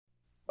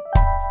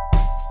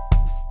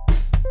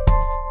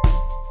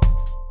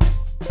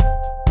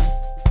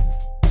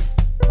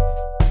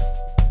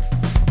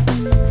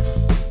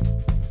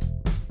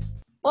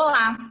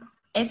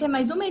Essa é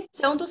mais uma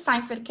edição do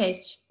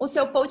CipherCast, o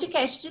seu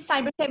podcast de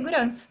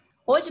cibersegurança.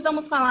 Hoje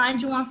vamos falar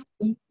de um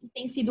assunto que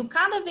tem sido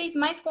cada vez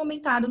mais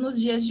comentado nos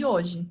dias de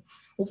hoje,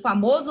 o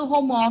famoso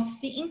home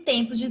office em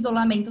tempos de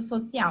isolamento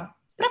social.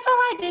 Para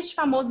falar deste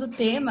famoso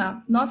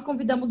tema, nós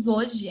convidamos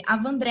hoje a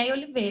Vandreia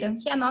Oliveira,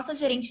 que é a nossa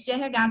gerente de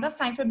RH da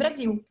Cipher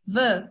Brasil.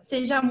 Van,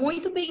 seja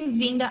muito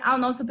bem-vinda ao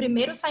nosso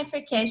primeiro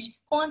CipherCast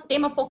com o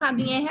tema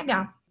focado em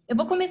RH. Eu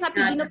vou começar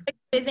pedindo para que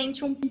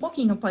apresente um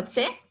pouquinho, pode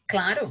ser?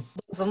 Claro,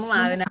 vamos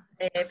lá, Ana.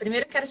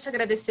 Primeiro quero te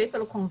agradecer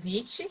pelo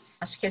convite.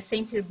 Acho que é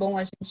sempre bom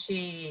a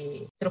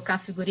gente trocar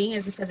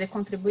figurinhas e fazer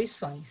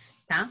contribuições,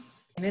 tá?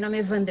 Meu nome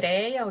é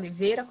Vandreia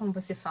Oliveira, como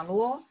você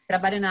falou,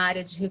 trabalho na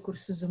área de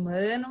recursos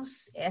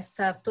humanos.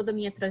 Toda a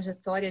minha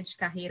trajetória de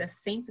carreira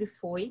sempre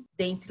foi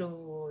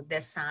dentro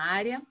dessa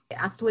área.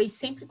 Atuei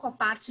sempre com a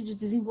parte de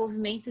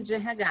desenvolvimento de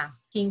RH,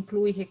 que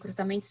inclui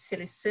recrutamento e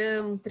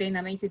seleção,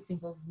 treinamento e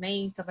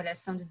desenvolvimento,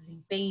 avaliação de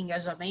desempenho,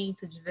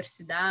 engajamento,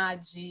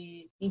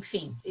 diversidade,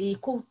 enfim, e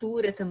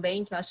cultura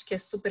também, que eu acho que é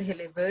super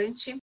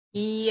relevante.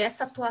 E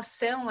essa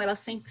atuação, ela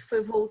sempre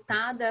foi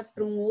voltada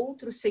para um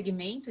outro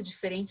segmento,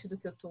 diferente do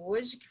que eu estou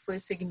hoje, que foi o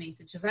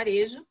segmento de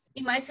varejo.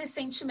 E mais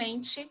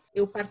recentemente,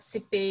 eu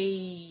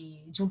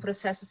participei de um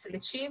processo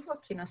seletivo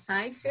aqui na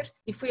Cipher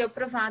e fui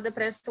aprovada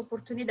para essa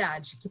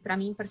oportunidade, que para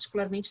mim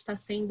particularmente está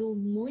sendo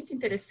muito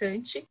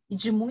interessante e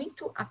de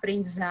muito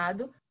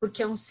aprendizado,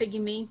 porque é um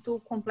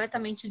segmento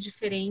completamente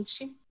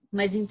diferente,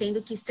 mas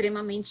entendo que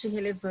extremamente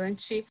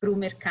relevante para o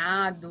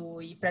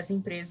mercado e para as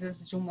empresas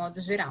de um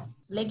modo geral.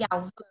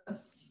 Legal.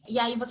 E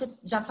aí você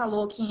já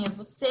falou quem é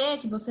você,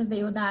 que você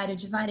veio da área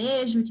de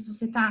varejo, que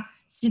você está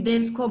se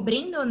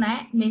descobrindo,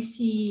 né,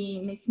 nesse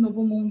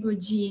novo mundo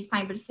de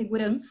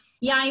cibersegurança.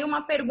 E aí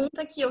uma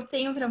pergunta que eu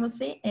tenho para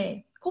você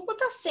é: como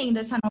está sendo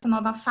essa nossa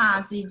nova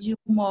fase de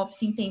home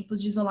office em tempos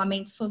de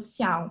isolamento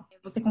social?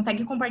 Você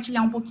consegue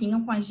compartilhar um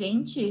pouquinho com a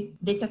gente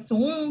desse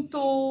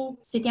assunto?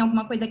 Se tem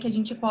alguma coisa que a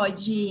gente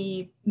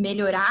pode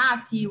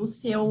melhorar? Se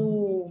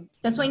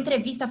a sua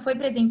entrevista foi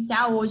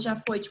presencial ou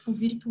já foi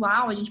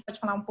virtual? A gente pode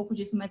falar um pouco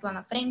disso mais lá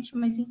na frente,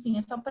 mas enfim,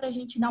 é só para a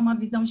gente dar uma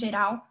visão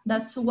geral da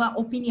sua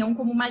opinião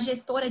como uma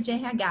gestora de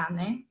RH,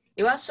 né?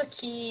 Eu acho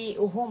que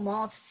o home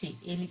office,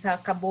 ele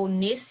acabou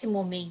nesse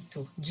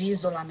momento de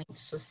isolamento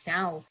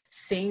social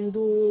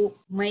sendo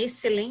uma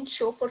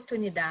excelente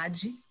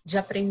oportunidade de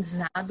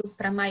aprendizado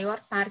para a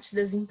maior parte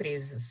das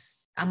empresas.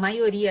 A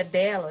maioria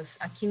delas,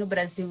 aqui no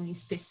Brasil em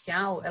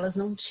especial, elas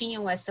não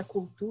tinham essa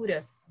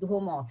cultura do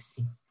home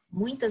office.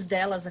 Muitas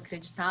delas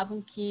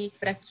acreditavam que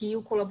para que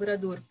o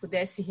colaborador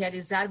pudesse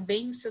realizar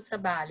bem o seu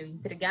trabalho e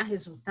entregar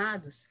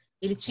resultados,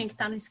 ele tinha que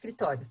estar no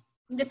escritório.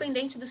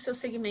 Independente do seu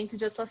segmento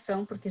de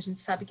atuação, porque a gente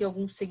sabe que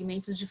alguns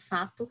segmentos, de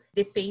fato,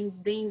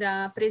 dependem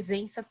da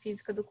presença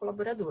física do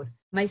colaborador.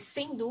 Mas,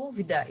 sem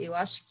dúvida, eu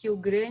acho que o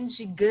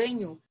grande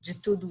ganho de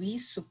tudo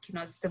isso que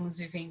nós estamos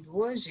vivendo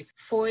hoje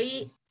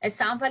foi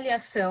essa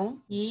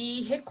avaliação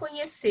e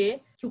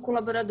reconhecer que o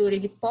colaborador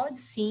ele pode,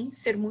 sim,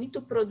 ser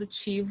muito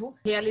produtivo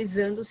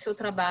realizando o seu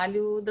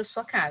trabalho da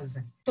sua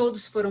casa.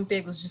 Todos foram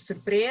pegos de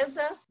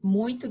surpresa,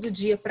 muito do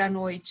dia para a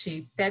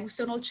noite, pega o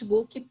seu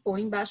notebook,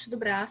 põe embaixo do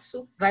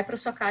braço, vai para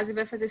sua casa e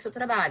vai fazer seu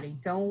trabalho.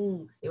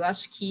 Então, eu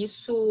acho que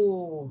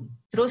isso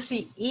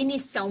trouxe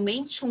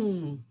inicialmente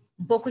um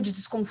pouco de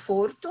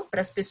desconforto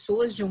para as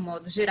pessoas de um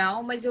modo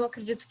geral, mas eu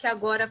acredito que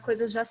agora a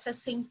coisa já se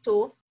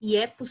assentou e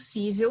é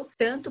possível,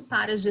 tanto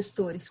para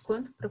gestores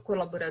quanto para o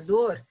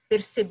colaborador,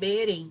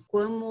 perceberem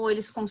como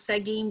eles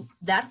conseguem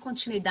dar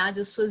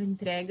continuidade às suas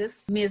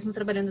entregas, mesmo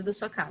trabalhando da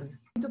sua casa.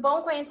 Muito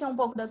bom conhecer um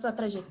pouco da sua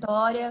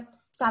trajetória,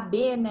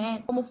 saber,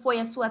 né, como foi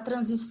a sua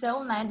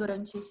transição, né,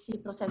 durante esse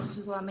processo de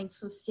isolamento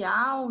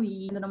social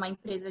e indo numa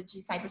empresa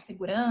de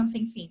cibersegurança,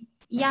 enfim.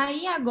 E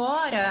aí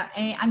agora,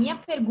 a minha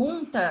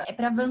pergunta é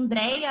para a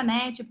Vandreia,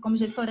 né, como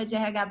gestora de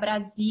RH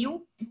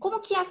Brasil, como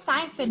que a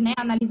Cipher, né,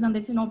 analisando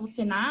esse novo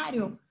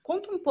cenário,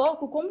 conta um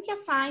pouco como que a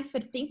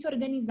Cipher tem se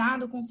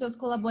organizado com seus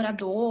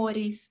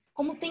colaboradores,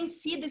 como tem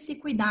sido esse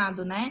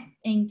cuidado, né,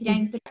 entre a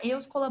empresa e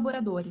os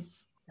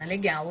colaboradores.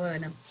 Legal,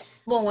 Ana.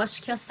 Bom,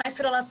 acho que a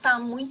Cipher está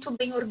muito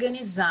bem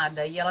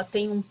organizada e ela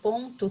tem um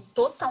ponto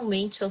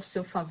totalmente ao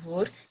seu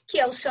favor, que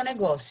é o seu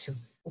negócio.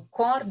 O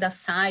core da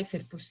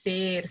Cipher, por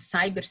ser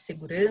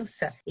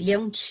cibersegurança, ele é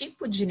um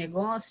tipo de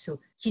negócio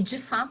que, de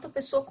fato, a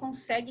pessoa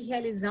consegue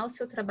realizar o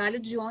seu trabalho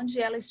de onde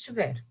ela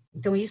estiver.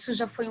 Então, isso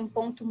já foi um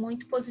ponto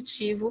muito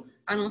positivo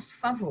a nosso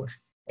favor.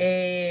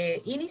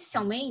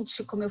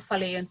 Inicialmente, como eu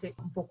falei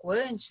um pouco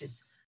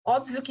antes,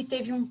 óbvio que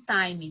teve um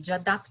time de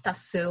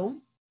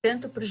adaptação,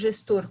 tanto para o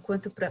gestor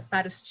quanto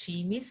para os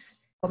times.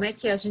 Como é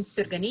que a gente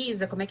se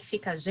organiza, como é que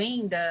fica a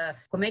agenda,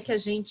 como é que a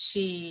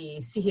gente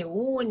se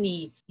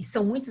reúne, e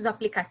são muitos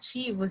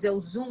aplicativos, é o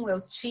Zoom, é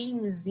o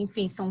Teams,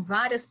 enfim, são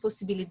várias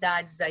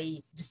possibilidades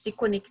aí de se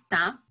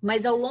conectar,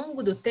 mas ao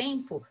longo do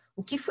tempo,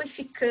 o que foi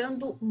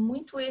ficando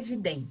muito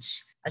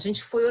evidente? A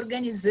gente foi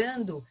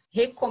organizando,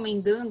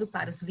 recomendando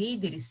para os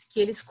líderes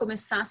que eles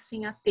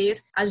começassem a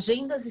ter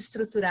agendas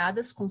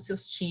estruturadas com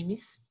seus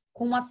times,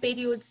 com uma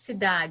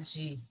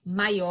periodicidade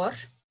maior,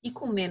 e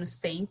com menos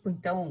tempo,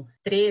 então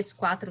 3,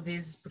 4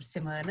 vezes por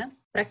semana,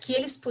 para que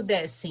eles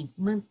pudessem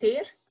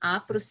manter a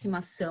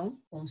aproximação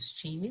com os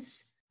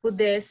times,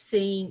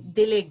 pudessem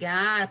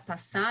delegar,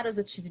 passar as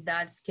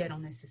atividades que eram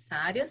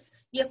necessárias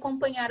e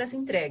acompanhar as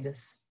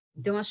entregas.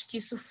 Então, acho que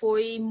isso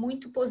foi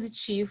muito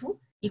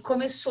positivo e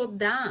começou a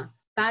dar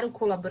para o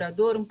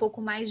colaborador um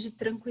pouco mais de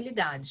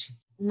tranquilidade.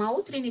 Uma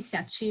outra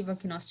iniciativa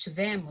que nós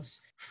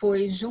tivemos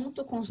foi,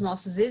 junto com os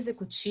nossos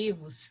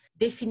executivos,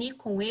 definir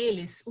com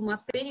eles uma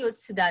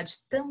periodicidade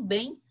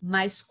também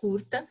mais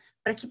curta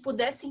para que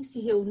pudessem se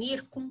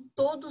reunir com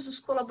todos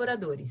os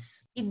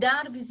colaboradores e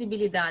dar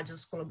visibilidade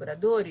aos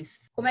colaboradores,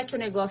 como é que o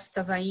negócio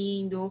estava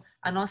indo,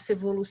 a nossa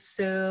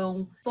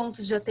evolução,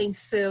 pontos de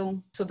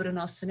atenção sobre o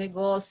nosso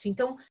negócio.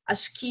 Então,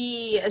 acho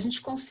que a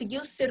gente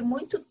conseguiu ser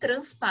muito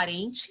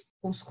transparente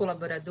com os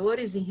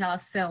colaboradores em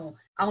relação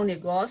ao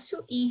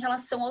negócio e em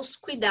relação aos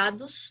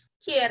cuidados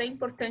que era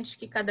importante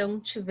que cada um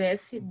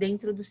tivesse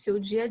dentro do seu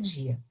dia a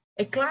dia.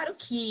 É claro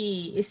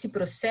que esse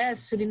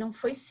processo ele não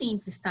foi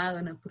simples, tá,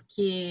 Ana?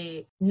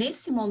 Porque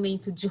nesse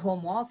momento de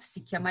home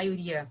office que a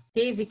maioria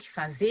teve que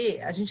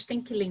fazer, a gente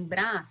tem que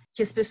lembrar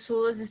que as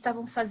pessoas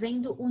estavam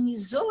fazendo um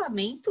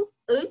isolamento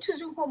antes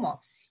de um home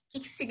office. O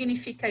que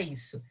significa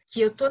isso? Que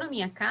eu estou na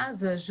minha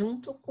casa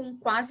junto com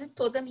quase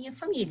toda a minha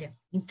família.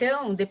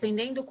 Então,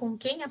 dependendo com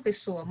quem a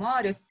pessoa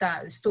mora,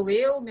 estou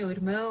eu, meu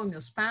irmão,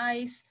 meus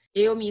pais,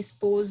 eu, minha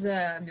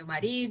esposa, meu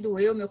marido,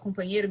 eu, meu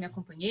companheiro, minha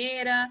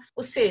companheira.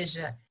 Ou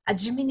seja,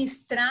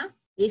 administrar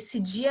esse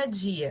dia a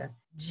dia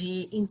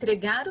de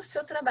entregar o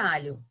seu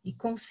trabalho e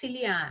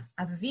conciliar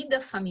a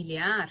vida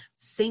familiar,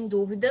 sem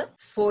dúvida,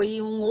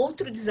 foi um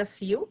outro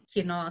desafio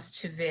que nós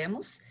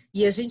tivemos.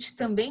 E a gente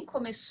também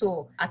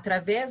começou,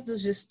 através dos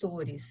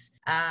gestores,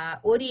 a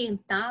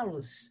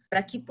orientá-los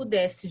para que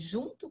pudesse,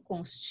 junto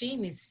com os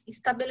times,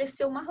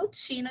 estabelecer uma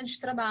rotina de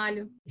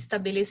trabalho,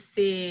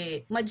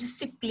 estabelecer uma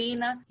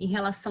disciplina em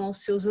relação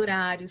aos seus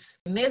horários.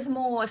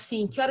 Mesmo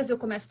assim, que horas eu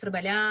começo a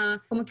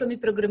trabalhar, como que eu me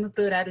programo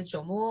para o horário de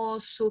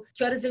almoço,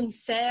 que horas eu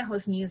encerro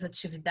as minhas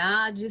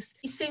atividades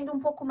e sendo um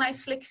pouco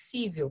mais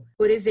flexível.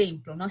 Por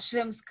exemplo, nós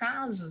tivemos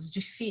casos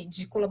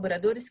de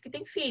colaboradores que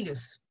têm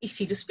filhos, e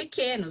filhos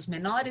pequenos,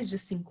 menores de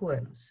 5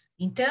 anos.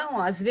 Então,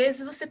 às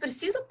vezes você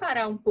precisa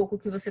parar um pouco o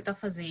que você está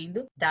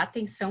fazendo, dar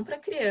atenção para a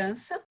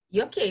criança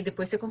e ok,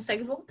 depois você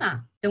consegue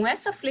voltar. Então,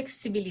 essa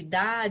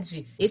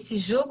flexibilidade, esse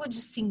jogo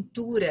de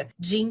cintura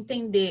de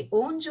entender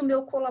onde o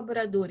meu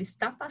colaborador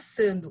está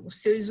passando o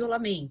seu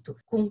isolamento,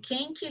 com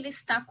quem que ele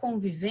está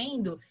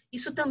convivendo,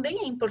 isso também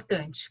é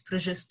importante para o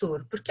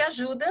gestor, porque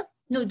ajuda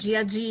no dia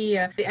a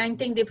dia, a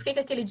entender por que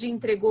aquele dia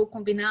entregou o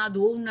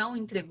combinado ou não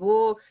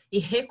entregou e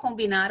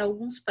recombinar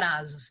alguns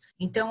prazos.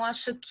 Então,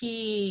 acho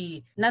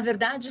que, na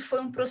verdade, foi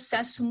um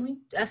processo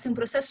muito, assim, um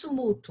processo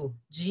mútuo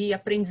de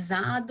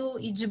aprendizado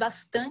e de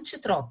bastante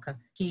troca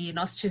que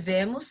nós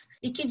tivemos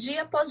e que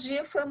dia após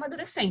dia foi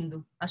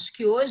amadurecendo. Acho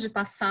que hoje,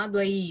 passado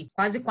aí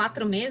quase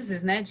 4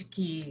 meses, né, de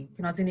que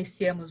nós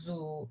iniciamos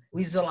o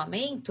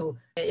isolamento,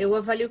 eu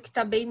avalio que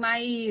está bem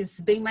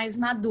mais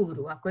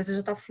maduro. A coisa já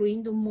está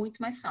fluindo muito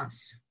mais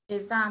fácil.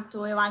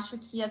 Exato, eu acho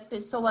que as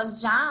pessoas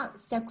já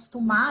se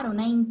acostumaram,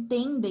 né?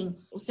 Entendem.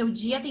 O seu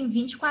dia tem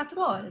 24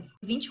 horas.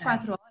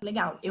 24 horas,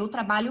 legal. Eu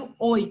trabalho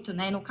 8,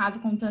 né? No caso,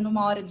 contando 1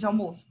 hora de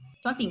almoço.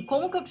 Então, assim,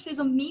 como que eu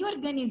preciso me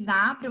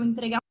organizar para eu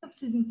entregar o que eu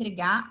preciso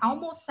entregar,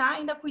 almoçar e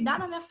ainda cuidar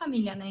da minha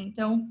família, né?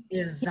 Então,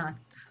 exato.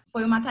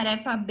 Foi uma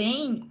tarefa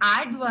bem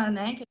árdua,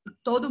 né? Que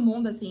todo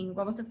mundo, assim,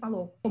 igual você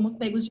falou, fomos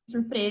pegos de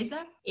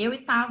surpresa. Eu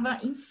estava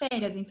em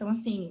férias, então,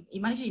 assim,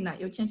 imagina,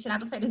 eu tinha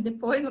tirado férias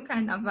depois do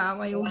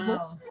carnaval, aí eu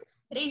vou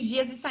 3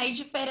 dias e sair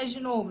de férias de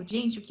novo.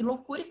 Gente, que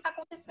loucura está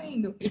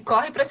acontecendo? E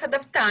corre para se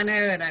adaptar,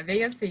 né, Ana?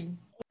 Bem assim.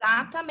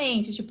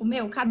 Exatamente, tipo,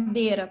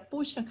 cadeira,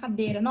 puxa,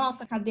 cadeira.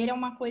 Nossa, cadeira é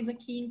uma coisa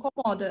que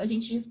incomoda. A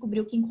gente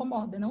descobriu que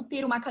incomoda. Não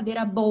ter uma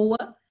cadeira boa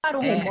para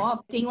o home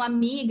office. Tenho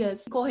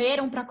amigas que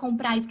correram para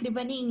comprar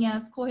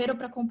escrivaninhas, correram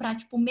para comprar,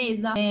 tipo,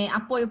 mesa,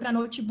 apoio para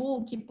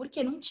notebook,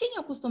 porque não tinha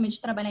o costume de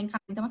trabalhar em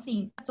casa. Então,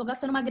 assim, estou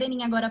gastando uma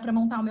graninha agora para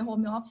montar o meu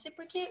home office,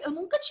 porque eu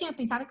nunca tinha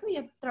pensado que eu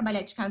ia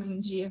trabalhar de casa um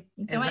dia.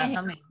 Então,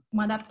 exatamente. É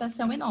uma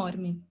adaptação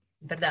enorme.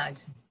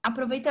 Verdade.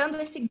 Aproveitando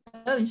esse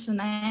gancho,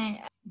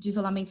 né, de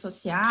isolamento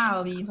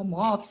social e home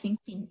office,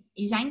 enfim,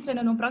 e já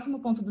entrando no próximo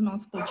ponto do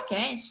nosso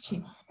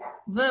podcast,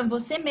 Van,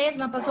 você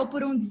mesma passou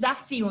por um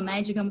desafio,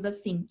 né, digamos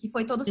assim, que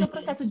foi todo o seu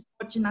processo de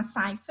onboarding na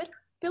Cipher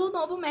pelo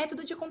novo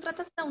método de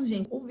contratação,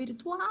 gente, o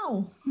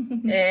virtual.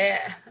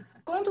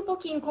 Conta um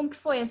pouquinho como que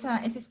foi essa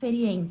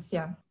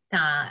experiência.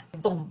 Tá,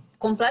 bom,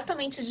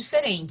 completamente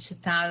diferente,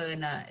 tá,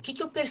 Ana? O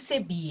que eu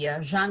percebia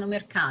já no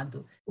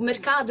mercado? O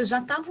mercado já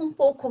estava um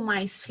pouco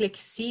mais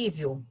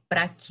flexível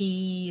para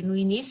que no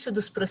início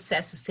dos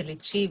processos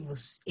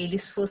seletivos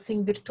eles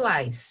fossem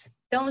virtuais.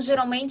 Então,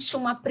 geralmente,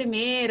 uma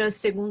primeira,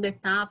 segunda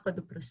etapa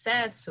do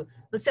processo,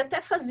 você até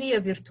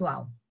fazia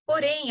virtual.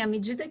 Porém, à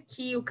medida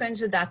que o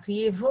candidato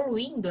ia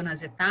evoluindo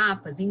nas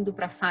etapas, indo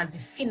para a fase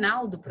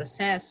final do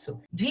processo,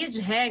 via de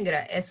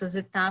regra, essas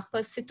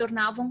etapas se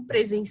tornavam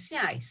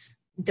presenciais.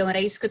 Então,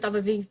 era isso que eu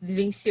estava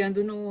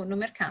vivenciando no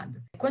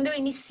mercado. Quando eu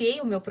iniciei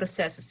o meu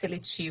processo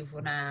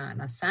seletivo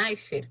na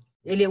Cipher,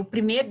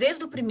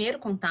 desde o primeiro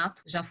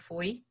contato já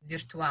foi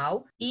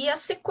virtual, e a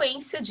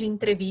sequência de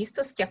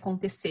entrevistas que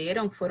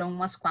aconteceram, foram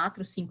umas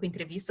 4, 5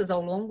 entrevistas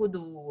ao longo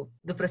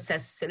do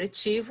processo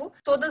seletivo,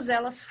 todas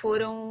elas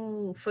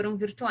foram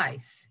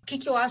virtuais. O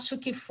que eu acho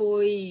que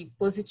foi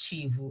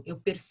positivo? Eu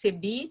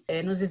percebi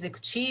nos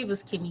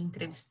executivos que me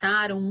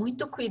entrevistaram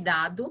muito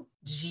cuidado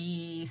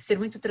de ser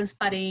muito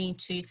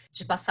transparente,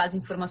 de passar as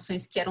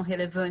informações que eram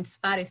relevantes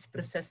para esse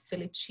processo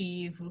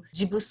seletivo,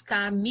 de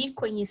buscar me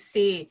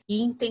conhecer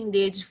e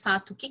entender de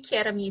fato o que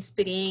era a minha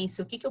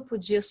experiência, o que eu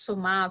podia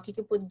somar, o que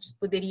eu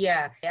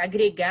poderia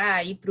agregar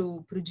aí para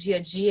o dia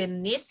a dia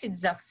nesse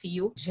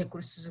desafio de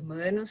recursos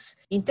humanos.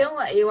 Então,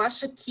 eu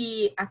acho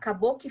que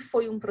acabou que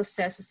foi um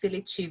processo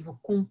seletivo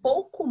com um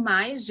pouco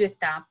mais de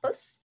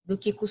etapas do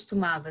que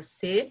costumava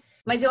ser,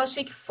 mas eu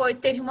achei que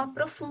teve uma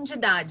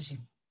profundidade.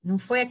 Não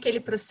foi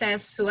aquele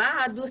processo,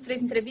 2,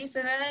 3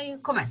 entrevistas, né, e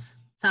começa,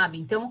 sabe?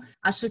 Então,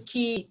 acho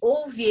que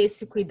houve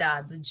esse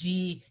cuidado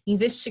de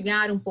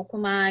investigar um pouco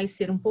mais,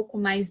 ser um pouco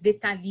mais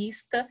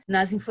detalhista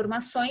nas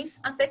informações,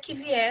 até que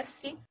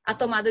viesse a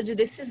tomada de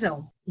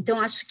decisão.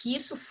 Então, acho que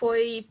isso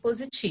foi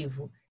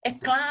positivo. É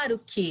claro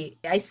que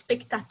a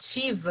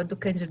expectativa do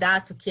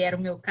candidato, que era o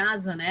meu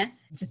caso, né,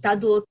 de estar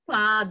do outro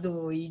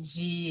lado e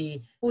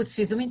de,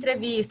 fiz uma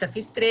entrevista,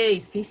 fiz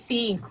 3, fiz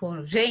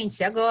 5,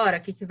 gente, agora,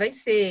 o que vai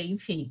ser?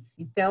 Enfim,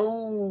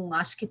 então,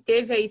 acho que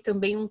teve aí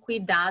também um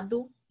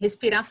cuidado,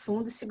 respirar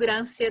fundo e segurar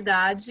a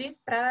ansiedade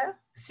para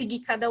seguir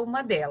cada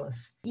uma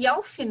delas. E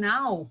ao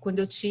final, quando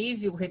eu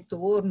tive o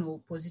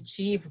retorno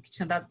positivo, que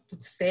tinha dado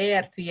tudo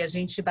certo, e a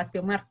gente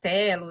bateu o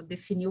martelo,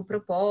 definiu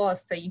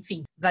proposta,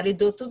 enfim,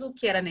 validou tudo o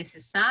que era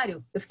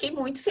necessário, eu fiquei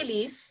muito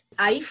feliz.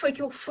 Aí foi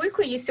que eu fui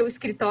conhecer o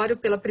escritório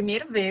pela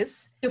primeira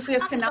vez. Eu fui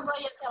assinar... Você chegou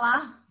aí até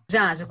lá?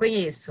 Já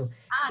conheço.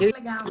 Que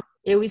legal.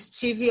 Eu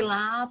estive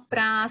lá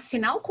para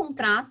assinar o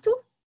contrato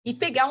e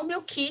pegar o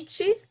meu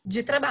kit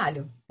de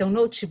trabalho. Então,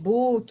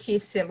 notebook,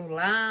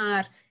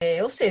 celular,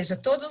 ou seja,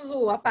 todo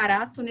o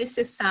aparato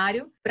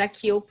necessário para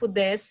que eu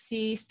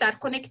pudesse estar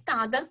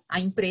conectada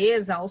à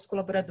empresa, aos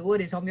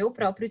colaboradores, ao meu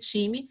próprio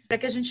time, para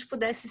que a gente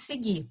pudesse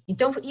seguir.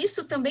 Então,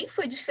 isso também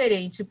foi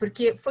diferente,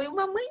 porque foi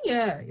uma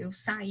manhã. Eu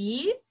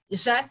saí,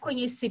 já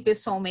conheci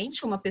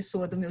pessoalmente uma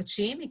pessoa do meu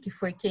time, que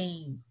foi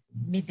quem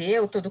me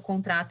deu todo o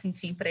contrato,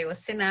 enfim, para eu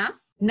assinar.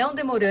 Não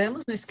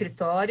demoramos no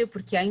escritório,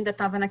 porque ainda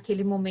estava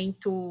naquele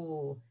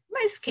momento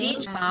mais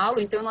crítico, Paulo.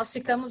 Então, nós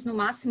ficamos no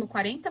máximo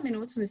 40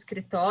 minutos no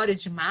escritório,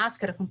 de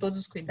máscara, com todos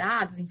os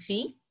cuidados,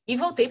 enfim. E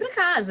voltei para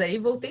casa.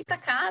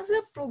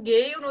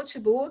 Pluguei o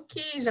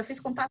notebook, já fiz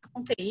contato com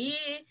o TI,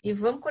 e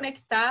vamos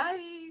conectar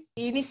e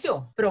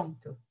iniciou.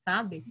 Pronto,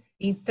 sabe?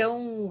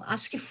 Então,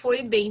 acho que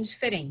foi bem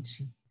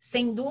diferente.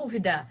 Sem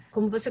dúvida,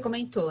 como você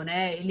comentou,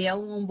 né? Ele é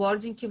um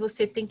onboarding que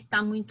você tem que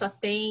estar muito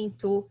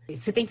atento,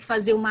 você tem que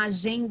fazer uma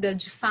agenda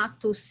de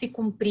fato se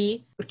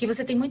cumprir, porque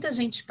você tem muita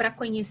gente para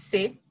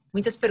conhecer,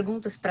 muitas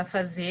perguntas para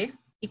fazer.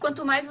 E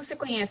quanto mais você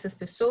conhece as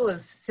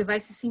pessoas, você vai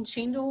se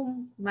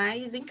sentindo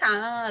mais em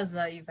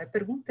casa e vai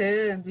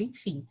perguntando,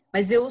 enfim.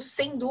 Mas eu,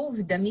 sem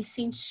dúvida, me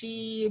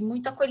senti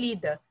muito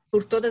acolhida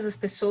por todas as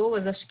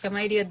pessoas. Acho que a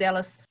maioria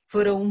delas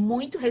foram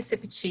muito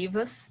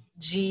receptivas,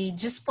 de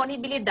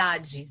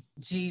disponibilidade,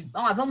 de,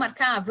 vamos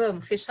marcar,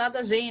 vamos, fechada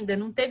a agenda,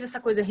 não teve essa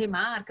coisa,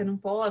 remarca, não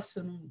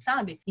posso, não,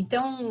 sabe?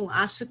 Então,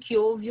 acho que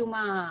houve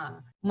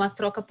uma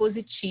troca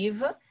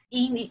positiva.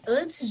 E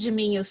antes de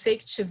mim, eu sei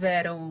que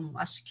tiveram,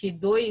 acho que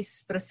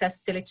 2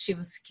 processos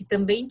seletivos que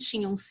também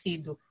tinham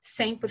sido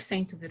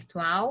 100%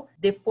 virtual.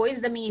 Depois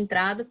da minha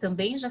entrada,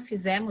 também já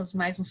fizemos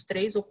mais uns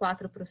 3 ou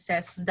 4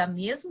 processos da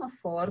mesma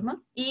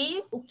forma.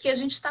 E o que a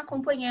gente está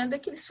acompanhando é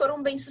que eles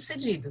foram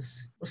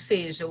bem-sucedidos. Ou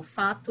seja, o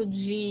fato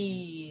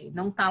de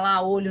não estar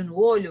lá olho no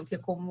olho, que é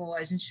como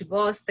a gente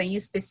gosta, em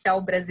especial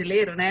o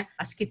brasileiro, né?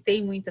 Acho que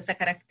tem muito essa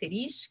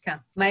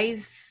característica,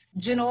 mas,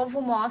 de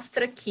novo,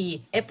 mostra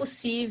que é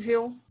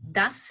possível,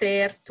 dá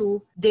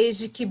certo,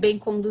 desde que bem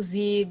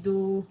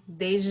conduzido,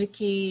 desde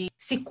que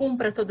se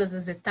cumpra todas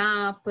as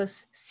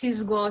etapas, se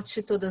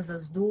esgote todas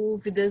as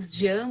dúvidas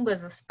de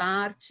ambas as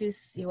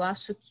partes. Eu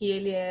acho que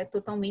ele é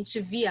totalmente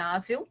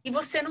viável e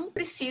você não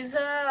precisa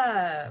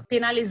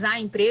penalizar a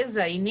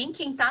empresa e nem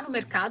quem está no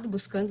mercado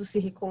buscando se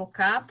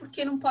recolocar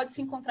porque não pode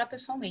se encontrar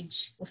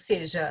pessoalmente. Ou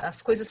seja,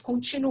 as coisas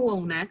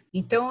continuam, né?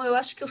 Então, eu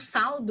acho que o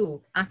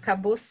saldo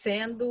acabou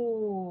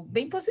sendo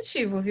bem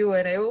positivo, viu,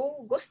 Ana?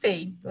 Eu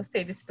gostei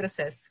desse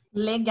processo.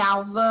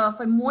 Legal, Van.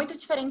 Foi muito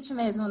diferente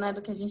mesmo, né,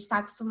 do que a gente está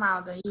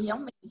acostumado. E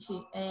realmente,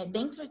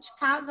 dentro de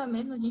casa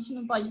mesmo, a gente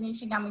não pode nem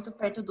chegar muito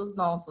perto dos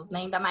nossos, né?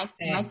 Ainda mais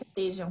que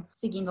estejam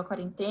seguindo a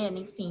quarentena,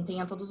 enfim,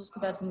 tenham todos os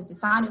cuidados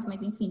necessários,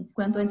 mas enfim,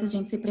 quanto antes a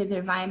gente se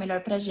preservar é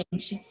melhor pra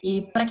gente.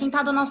 E para quem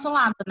tá do nosso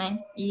lado,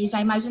 né? E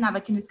já imaginava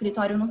que no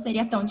escritório não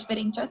seria tão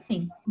diferente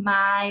assim.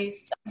 Mas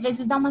às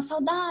vezes dá uma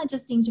saudade,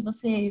 assim, de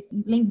você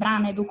lembrar,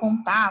 né, do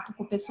contato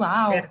com o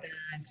pessoal.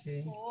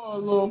 Verdade.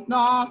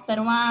 Nossa,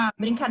 era uma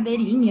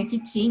brincadeirinha que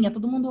tinha,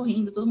 todo mundo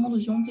rindo, todo mundo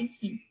junto,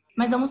 enfim.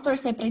 Mas vamos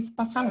torcer para isso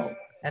passar logo.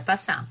 Vai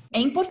passar. É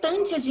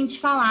importante a gente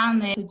falar,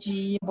 né,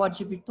 de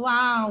board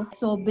virtual,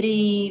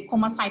 sobre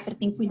como a Cipher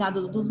tem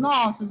cuidado dos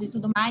nossos e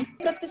tudo mais,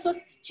 para as pessoas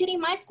se sentirem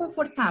mais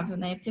confortável,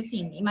 né? Porque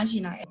assim,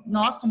 imagina,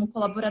 nós como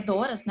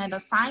colaboradoras, né, da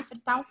Cipher e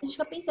tal, a gente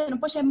fica pensando,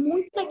 poxa, é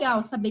muito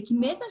legal saber que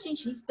mesmo a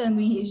gente estando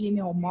em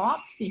regime home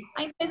office,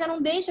 a empresa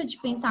não deixa de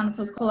pensar nos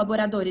seus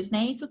colaboradores,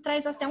 né? Isso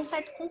traz até um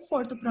certo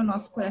conforto para o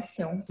nosso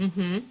coração.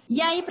 Uhum.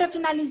 E aí, para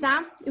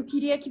finalizar, eu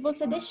queria que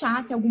você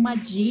deixasse alguma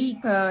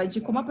dica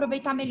de como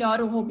aproveitar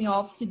melhor o home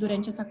office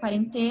durante essa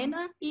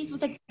quarentena. E se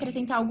você quiser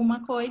acrescentar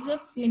alguma coisa,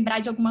 lembrar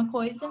de alguma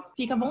coisa,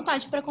 fica à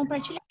vontade para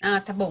compartilhar. Ah,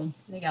 tá bom,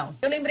 legal.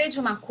 Eu lembrei de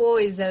uma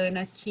coisa,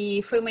 Ana,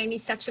 que foi uma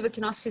iniciativa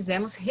que nós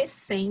fizemos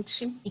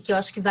recente e que eu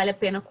acho que vale a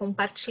pena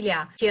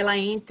compartilhar, que ela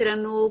entra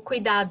no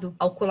cuidado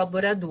ao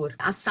colaborador.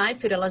 A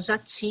Cipher, ela já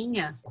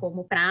tinha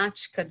como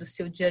prática do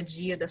seu dia a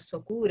dia, da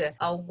sua cura,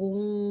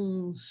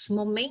 alguns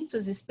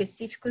momentos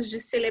específicos de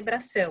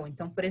celebração.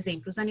 Então, por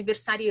exemplo, os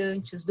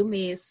aniversariantes do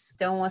mês.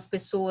 Então, as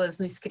pessoas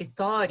no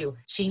escritório,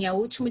 tinha o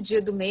último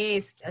dia do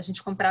mês, a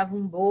gente comprava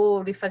um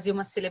bolo e fazia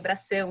uma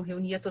celebração,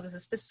 reunia todas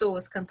as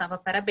pessoas, cantava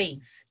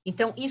parabéns.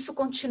 Então, isso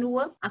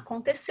continua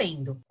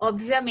acontecendo.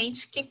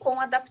 Obviamente que com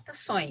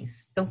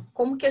adaptações. Então,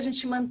 como que a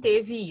gente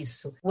manteve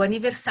isso? O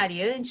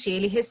aniversariante,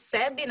 ele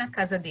recebe na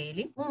casa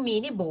dele um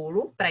mini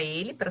bolo para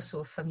ele, para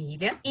sua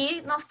família,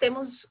 e nós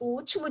temos o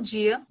último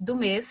dia do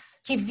mês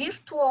que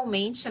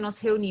virtualmente nós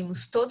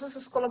reunimos todos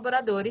os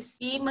colaboradores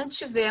e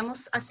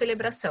mantivemos a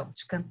celebração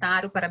de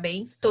cantar o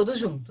parabéns todos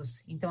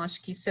juntos. Então,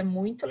 acho que isso é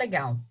muito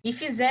legal. E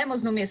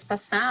fizemos no mês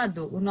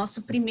passado o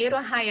nosso primeiro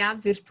arraiá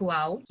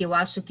virtual, que eu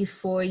acho que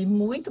foi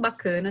muito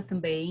bacana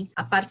também.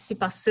 A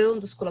participação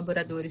dos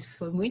colaboradores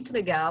foi muito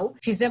legal.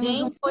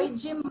 Fizemos Foi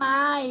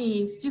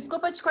demais.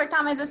 Desculpa te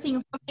cortar, mas assim,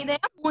 foi uma ideia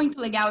muito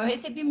legal. Eu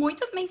recebi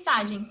muitas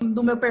mensagens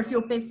do meu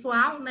perfil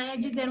pessoal, né,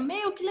 dizendo,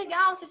 que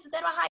legal, vocês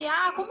fizeram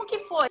arraiar, como que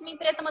foi? Minha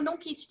empresa mandou um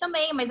kit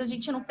também, mas a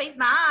gente não fez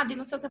nada e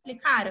não sei o que. Eu falei,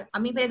 cara, a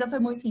minha empresa foi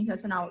muito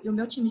sensacional e o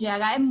meu time de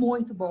RH é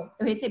muito bom.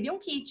 Eu recebi um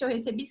kit, eu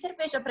recebi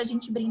cerveja pra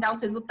gente brindar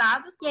os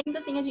resultados e ainda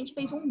assim a gente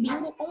fez um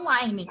bingo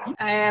online.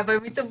 Foi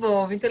muito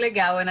bom, muito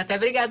legal, Ana. Até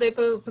obrigada aí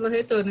pelo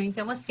retorno.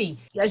 Então, assim,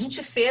 a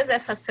gente fez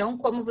essa ação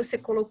como você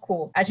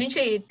colocou. A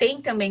gente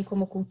tem também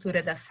como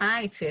cultura da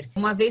Cipher,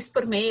 uma vez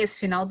por mês,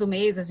 final do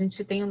mês, a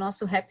gente tem o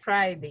nosso Happy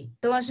Friday.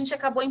 Então, a gente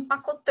acabou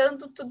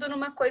empacotando tudo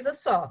numa coisa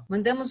só.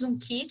 Mandamos um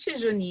kit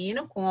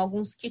junino, com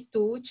alguns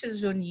quitutes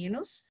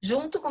juninos,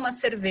 junto com uma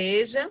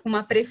cerveja,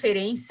 uma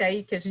preferência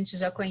aí que a gente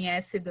já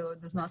conhece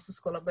dos nossos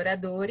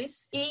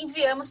colaboradores, e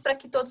enviamos para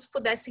que todos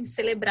pudessem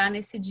celebrar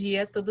nesse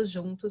dia, todos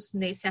juntos,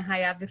 nesse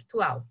arraiá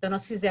virtual. Então,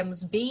 nós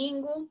fizemos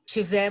bingo,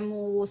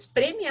 tivemos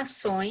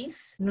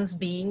premiações nos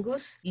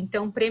bingos,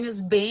 então prêmios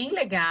bem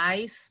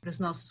legais para os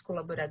nossos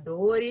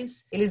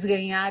colaboradores. Eles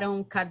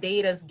ganharam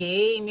cadeiras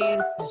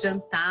gamers,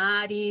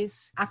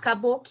 jantares.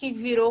 Acabou que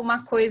virou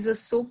uma coisa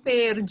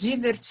super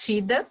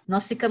divertida.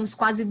 Nós ficamos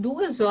quase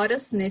 2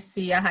 horas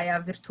nesse arraiá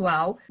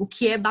virtual, o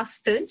que é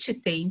bastante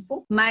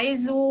tempo,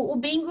 mas o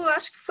bingo eu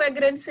acho que foi a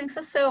grande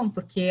sensação,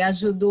 porque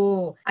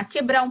ajudou a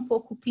quebrar um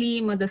pouco o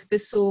clima das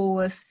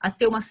pessoas, a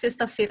ter uma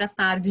sexta-feira à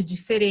tarde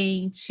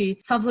diferente,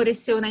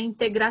 favoreceu na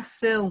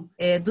integração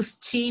dos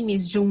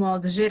times de um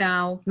modo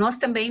geral. Nós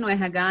também no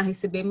RH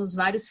recebemos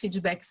vários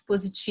feedbacks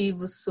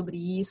positivos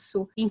sobre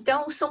isso.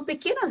 Então, são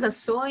pequenas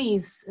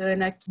ações,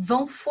 Ana, que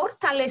vão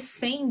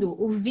fortalecendo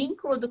o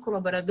vínculo do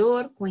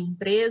colaborador com a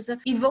empresa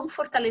e vão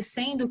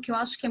fortalecendo o que eu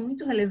acho que é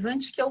muito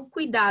relevante, que é o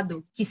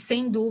cuidado, que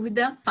sem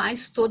dúvida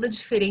faz toda a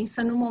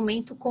diferença no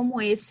momento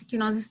como esse que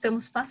nós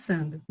estamos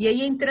passando. E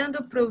aí,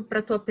 entrando para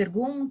a tua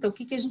pergunta, o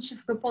que a gente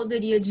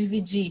poderia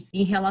dividir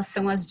em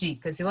relação às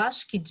dicas? Eu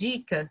acho que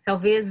dica,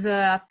 talvez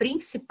a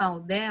principal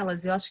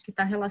delas, eu acho que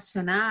está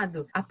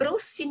relacionado à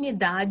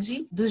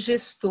proximidade do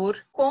gestor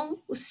com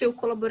o seu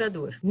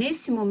colaborador.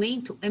 Nesse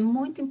momento, é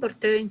muito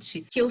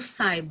importante que eu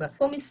saiba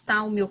como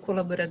está o meu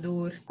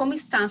colaborador, como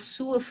está a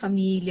sua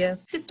família,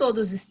 se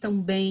todos estão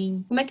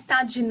bem, como é que está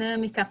a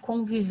dinâmica, a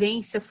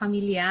convivência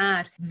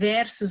familiar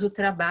versus o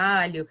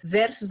trabalho,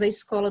 versus a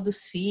escola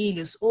dos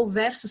filhos, ou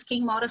versus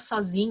quem mora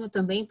sozinho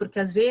também, porque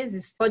às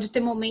vezes pode ter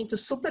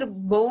momentos super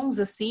bons,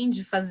 assim,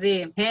 de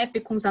fazer rap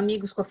com os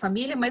amigos, com a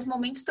família, mas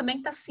momentos também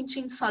que tá se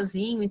sentindo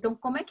sozinho. Então,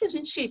 como é que a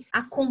gente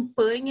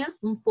acompanha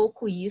um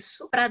pouco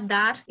isso para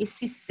dar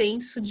esse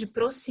senso de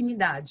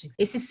proximidade?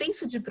 Esse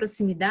senso de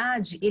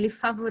proximidade, ele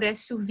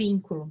favorece o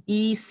vínculo.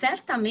 E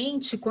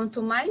certamente,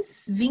 quanto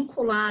mais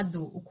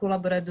vinculado o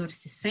colaborador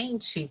se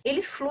sente,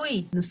 ele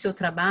flui no seu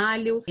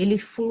trabalho, ele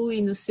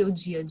flui no seu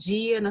dia a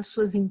dia, nas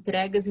suas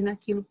entregas e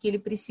naquilo que ele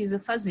precisa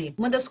fazer.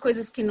 Uma das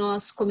coisas que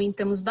nós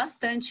comentamos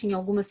bastante em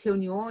algumas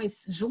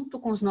reuniões, junto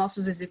com os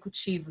nossos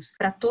executivos,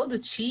 para todo o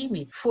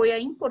time, foi a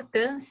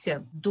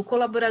importância do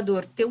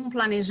colaborador ter um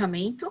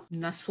planejamento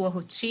na sua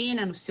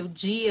rotina, no seu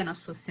dia, na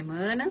sua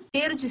semana,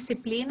 ter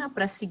disciplina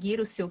para seguir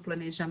o seu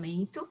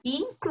planejamento e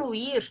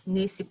incluir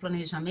nesse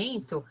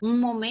planejamento um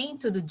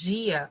momento do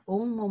dia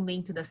ou um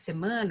momento da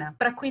semana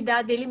para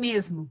cuidar dele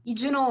mesmo. E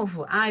de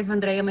novo,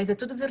 Vandreia, mas é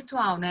tudo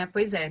virtual. virtual, né?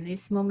 Pois é,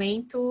 nesse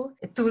momento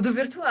é tudo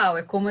virtual,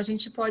 é como a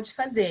gente pode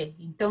fazer.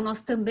 Então,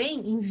 nós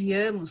também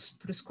enviamos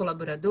para os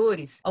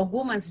colaboradores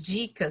algumas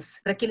dicas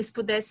para que eles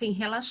pudessem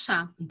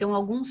relaxar. Então,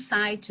 alguns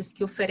sites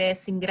que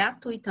oferecem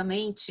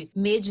gratuitamente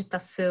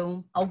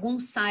meditação,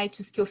 alguns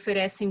sites que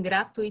oferecem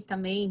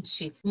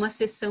gratuitamente uma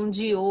sessão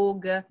de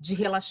yoga, de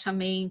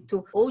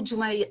relaxamento ou de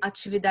uma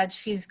atividade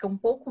física um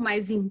pouco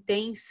mais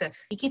intensa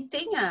e que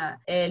tenha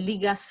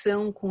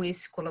ligação com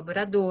esse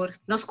colaborador.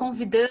 Nós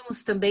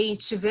convidamos também,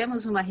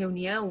 tivemos uma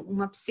reunião,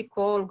 uma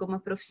psicóloga, uma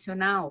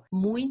profissional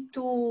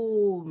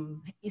muito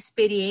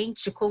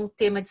experiente com o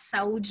tema de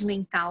saúde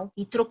mental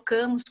e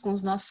trocamos com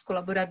os nossos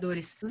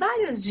colaboradores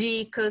várias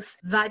dicas,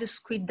 vários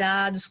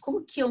cuidados,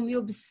 como que eu me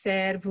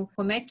observo,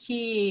 como é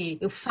que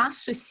eu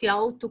faço esse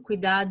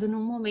autocuidado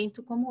num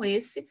momento como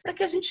esse, para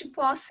que a gente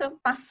possa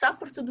passar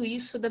por tudo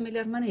isso da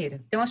melhor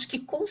maneira. Então, acho que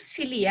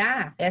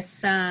conciliar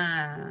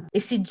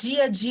esse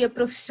dia a dia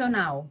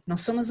profissional.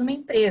 Nós somos uma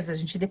empresa, a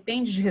gente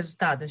depende de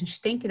resultado, a gente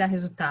tem que dar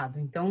resultado.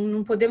 Então,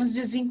 não podemos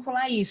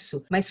desvincular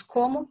isso. Mas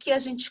como que a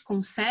gente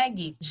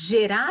consegue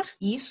gerar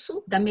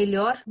isso da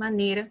melhor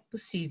maneira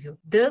possível?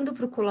 Dando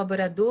para o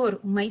colaborador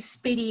uma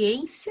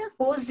experiência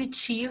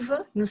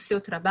positiva no seu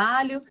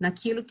trabalho,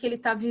 naquilo que ele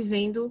está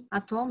vivendo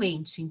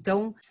atualmente.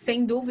 Então,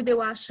 sem dúvida,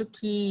 eu acho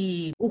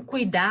que o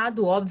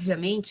cuidado,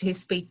 obviamente,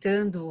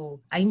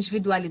 respeitando a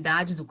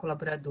individualidade do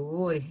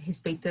colaborador,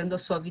 respeitando a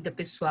sua vida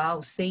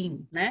pessoal,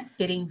 sem,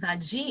 querer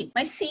invadir,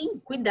 mas sim,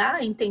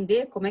 cuidar,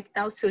 entender como é que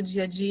está o seu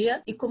dia a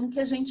dia e como que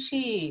a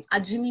gente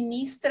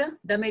administra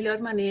da melhor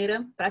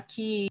maneira para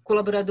que o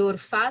colaborador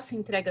faça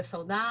entregas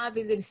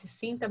saudáveis, ele se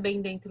sinta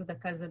bem dentro da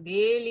casa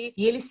dele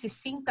e ele se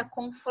sinta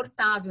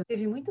confortável.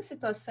 Teve muita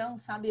situação,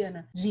 sabe,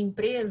 Ana, de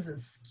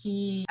empresas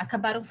que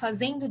acabaram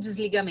fazendo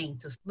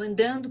desligamentos,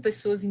 mandando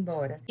pessoas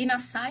embora. E na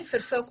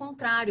Cipher foi ao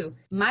contrário.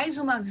 Mais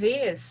uma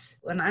vez,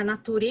 a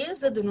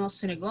natureza do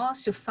nosso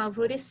negócio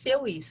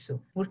favoreceu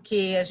isso,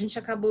 porque a gente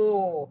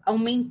acabou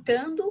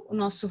aumentando o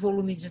nosso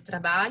volume de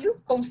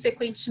trabalho,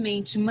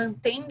 consequentemente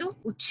mantendo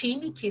o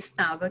time que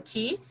estava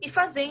aqui e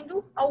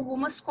fazendo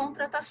algumas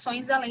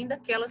contratações além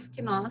daquelas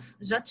que nós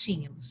já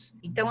tínhamos.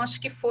 Então, acho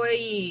que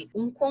foi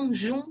um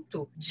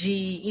conjunto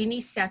de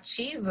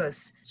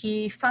iniciativas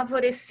que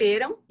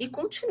favoreceram e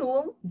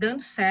continuam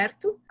dando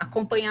certo.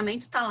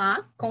 Acompanhamento está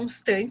lá,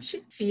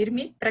 constante,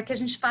 firme, para que a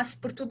gente passe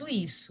por tudo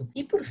isso.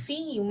 E, por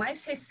fim, o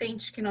mais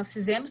recente que nós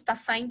fizemos está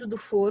saindo do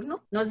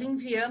forno. Nós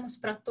enviamos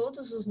para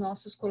todos os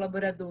nossos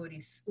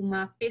colaboradores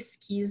uma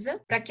pesquisa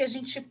para que a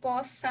gente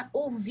possa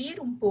ouvir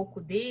um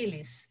pouco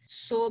deles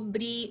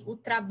sobre o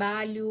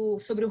trabalho,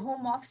 sobre o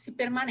home office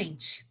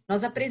permanente.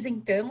 Nós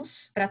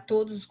apresentamos para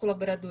todos os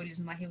colaboradores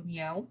numa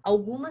reunião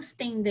algumas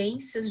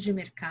tendências de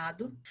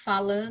mercado,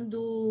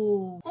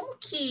 falando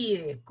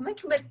como é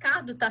que o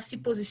mercado está se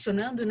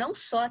posicionando, não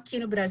só aqui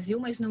no Brasil,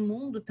 mas no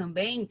mundo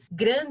também.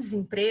 Grandes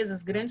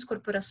empresas, grandes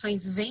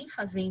corporações vêm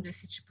fazendo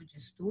esse tipo de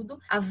estudo,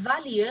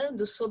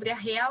 avaliando sobre a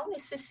real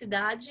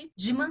necessidade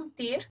de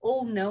manter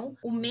ou não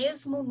o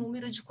mesmo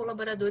número de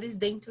colaboradores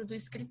dentro do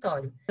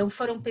escritório. Então,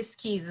 foram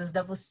pesquisas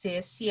da Você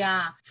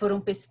SA,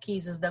 foram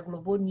pesquisas da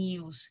Globo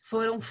News,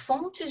 foram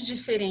fontes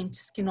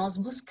diferentes que nós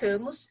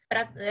buscamos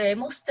para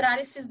mostrar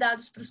esses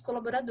dados para os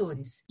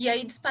colaboradores. E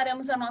aí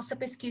disparamos a nossa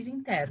pesquisa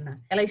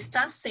interna. Ela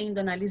está sendo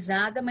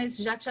analisada, mas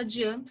já te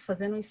adianto,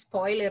 fazendo um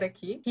spoiler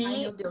aqui, que a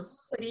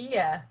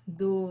maioria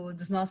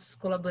dos nossos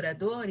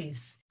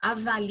colaboradores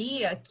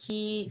avalia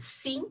que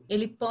sim,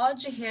 ele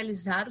pode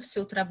realizar o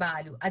seu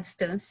trabalho à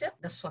distância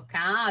da sua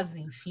casa,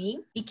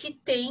 enfim, e que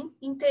tem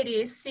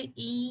interesse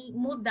em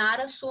mudar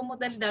a sua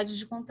modalidade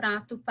de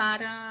contrato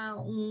para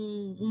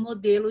um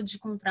modelo de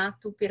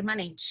contrato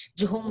permanente,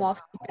 de home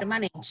office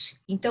permanente.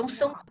 Então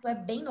É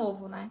bem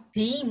novo, né?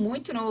 Sim,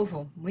 muito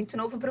novo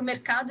para o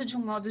mercado de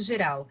um modo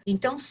geral.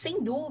 Então,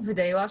 sem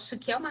dúvida, eu acho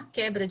que é uma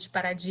quebra de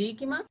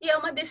paradigma e é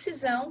uma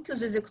decisão que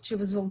os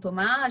executivos vão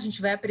tomar. A gente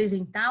vai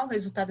apresentar o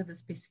resultado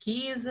das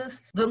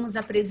pesquisas, vamos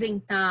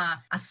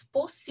apresentar as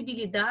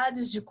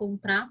possibilidades de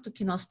contrato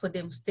que nós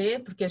podemos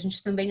ter, porque a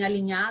gente também,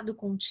 alinhado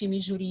com o time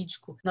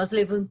jurídico, nós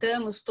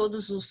levantamos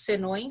todos os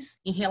senões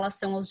em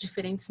relação aos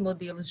diferentes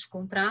modelos de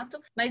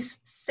contrato, mas,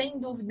 sem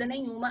dúvida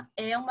nenhuma,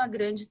 é uma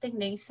grande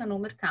tendência no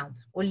mercado.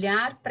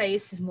 Olhar para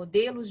esses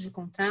modelos de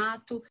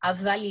contrato,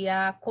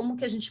 avaliar como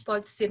que a gente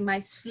pode ser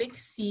mais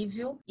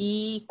flexível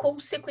e,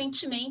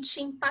 consequentemente,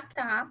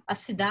 impactar a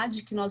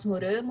cidade que nós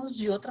moramos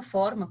de outra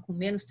forma, com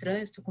menos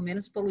trânsito, com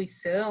menos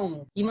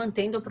poluição e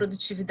mantendo a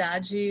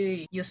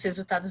produtividade e os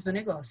resultados do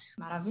negócio.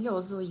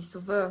 Maravilhoso isso,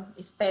 Van.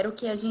 Espero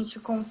que a gente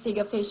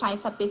consiga fechar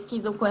essa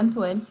pesquisa o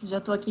quanto antes. Já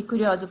estou aqui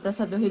curiosa para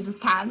saber o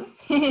resultado.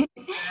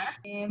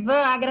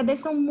 Van,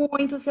 agradeço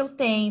muito o seu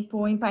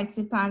tempo em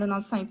participar do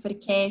nosso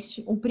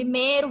CipherCast, o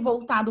primeiro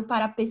voltado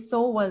para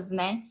pessoas,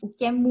 né? O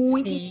que é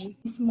muito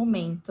nesse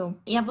momento.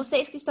 E a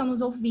vocês que estão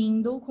nos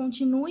ouvindo,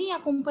 continuem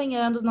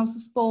acompanhando os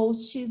nossos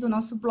posts, o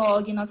nosso blog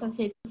blog, nossas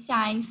redes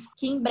sociais,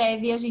 que em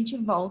breve a gente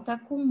volta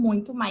com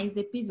muito mais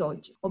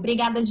episódios.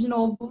 Obrigada de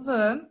novo,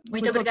 Van.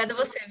 Muito obrigada a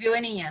você, viu,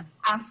 Aninha?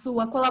 A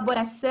sua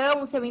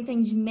colaboração, o seu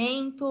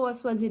entendimento, as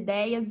suas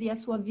ideias e a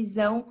sua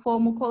visão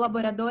como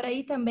colaboradora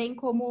e também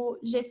como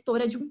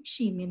gestora de um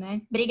time,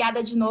 né?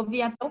 Obrigada de novo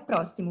e até o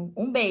próximo.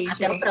 Um beijo.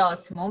 Até o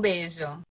próximo. Um beijo.